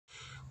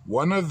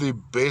one of the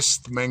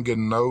best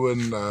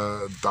Manganoan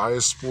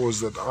diaspores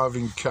that I've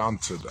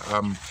encountered.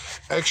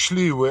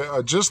 Actually,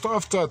 just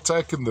after I'd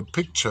taken the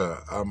picture,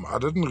 I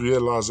didn't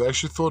realize, I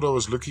actually thought I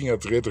was looking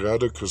at red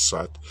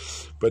rhodochrosite.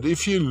 But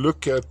if you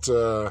look at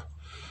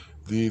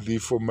the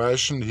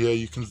formation here,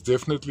 you can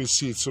definitely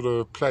see it's sort of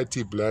a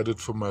platy bladed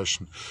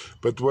formation.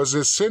 But was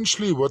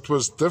essentially what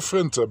was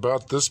different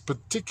about this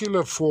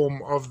particular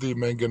form of the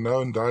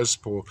Manganoan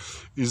diaspore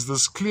is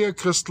this clear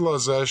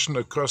crystallization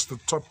across the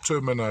top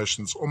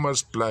terminations,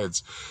 almost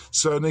blades.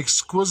 So an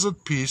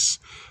exquisite piece.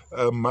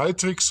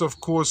 Matrix,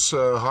 of course,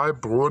 high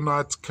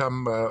braunite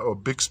or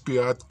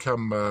bixbyite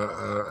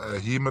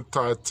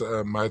hematite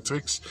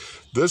matrix.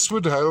 This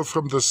would hail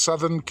from the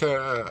southern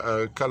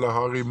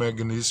Kalahari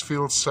manganese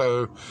field,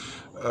 so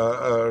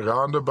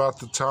around about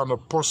the town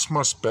of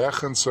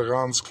Postmasberg and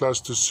surrounds,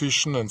 close to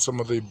Sishen and some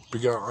of the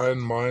bigger iron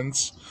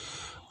mines.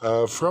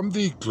 From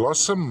the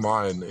Glossum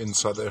mine in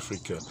South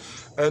Africa.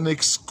 An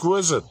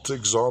exquisite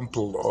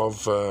example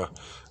of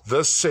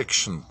this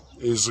section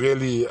is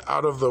really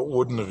out of the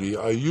ordinary.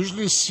 I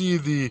usually see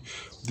the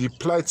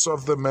plates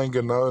of the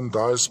Manganoan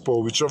diaspora,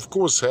 which of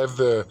course have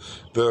the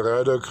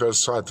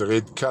rhodochrosite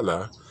red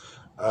color,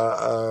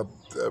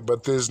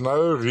 but there's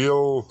no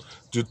real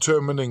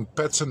determining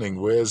patterning,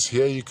 whereas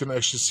here you can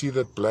actually see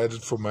that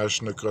bladed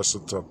formation across the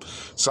top.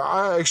 So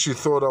I actually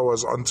thought I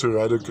was onto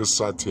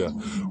rhodochrosite here,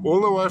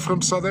 all the way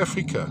from South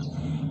Africa.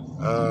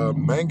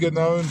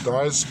 Manganoan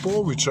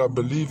diaspora, which I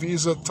believe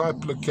is a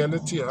type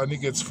locality, only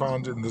gets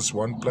found in this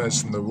one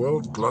place in the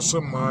world,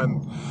 Glossum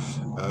mine,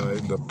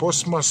 in the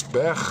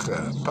Postmasberg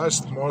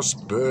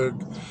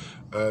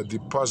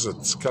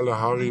deposits,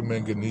 Kalahari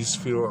manganese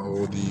field,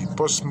 or the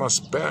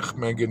Postmasberg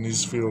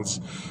manganese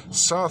fields,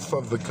 south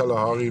of the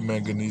Kalahari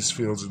manganese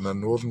fields in the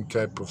Northern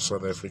Cape of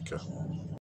South Africa.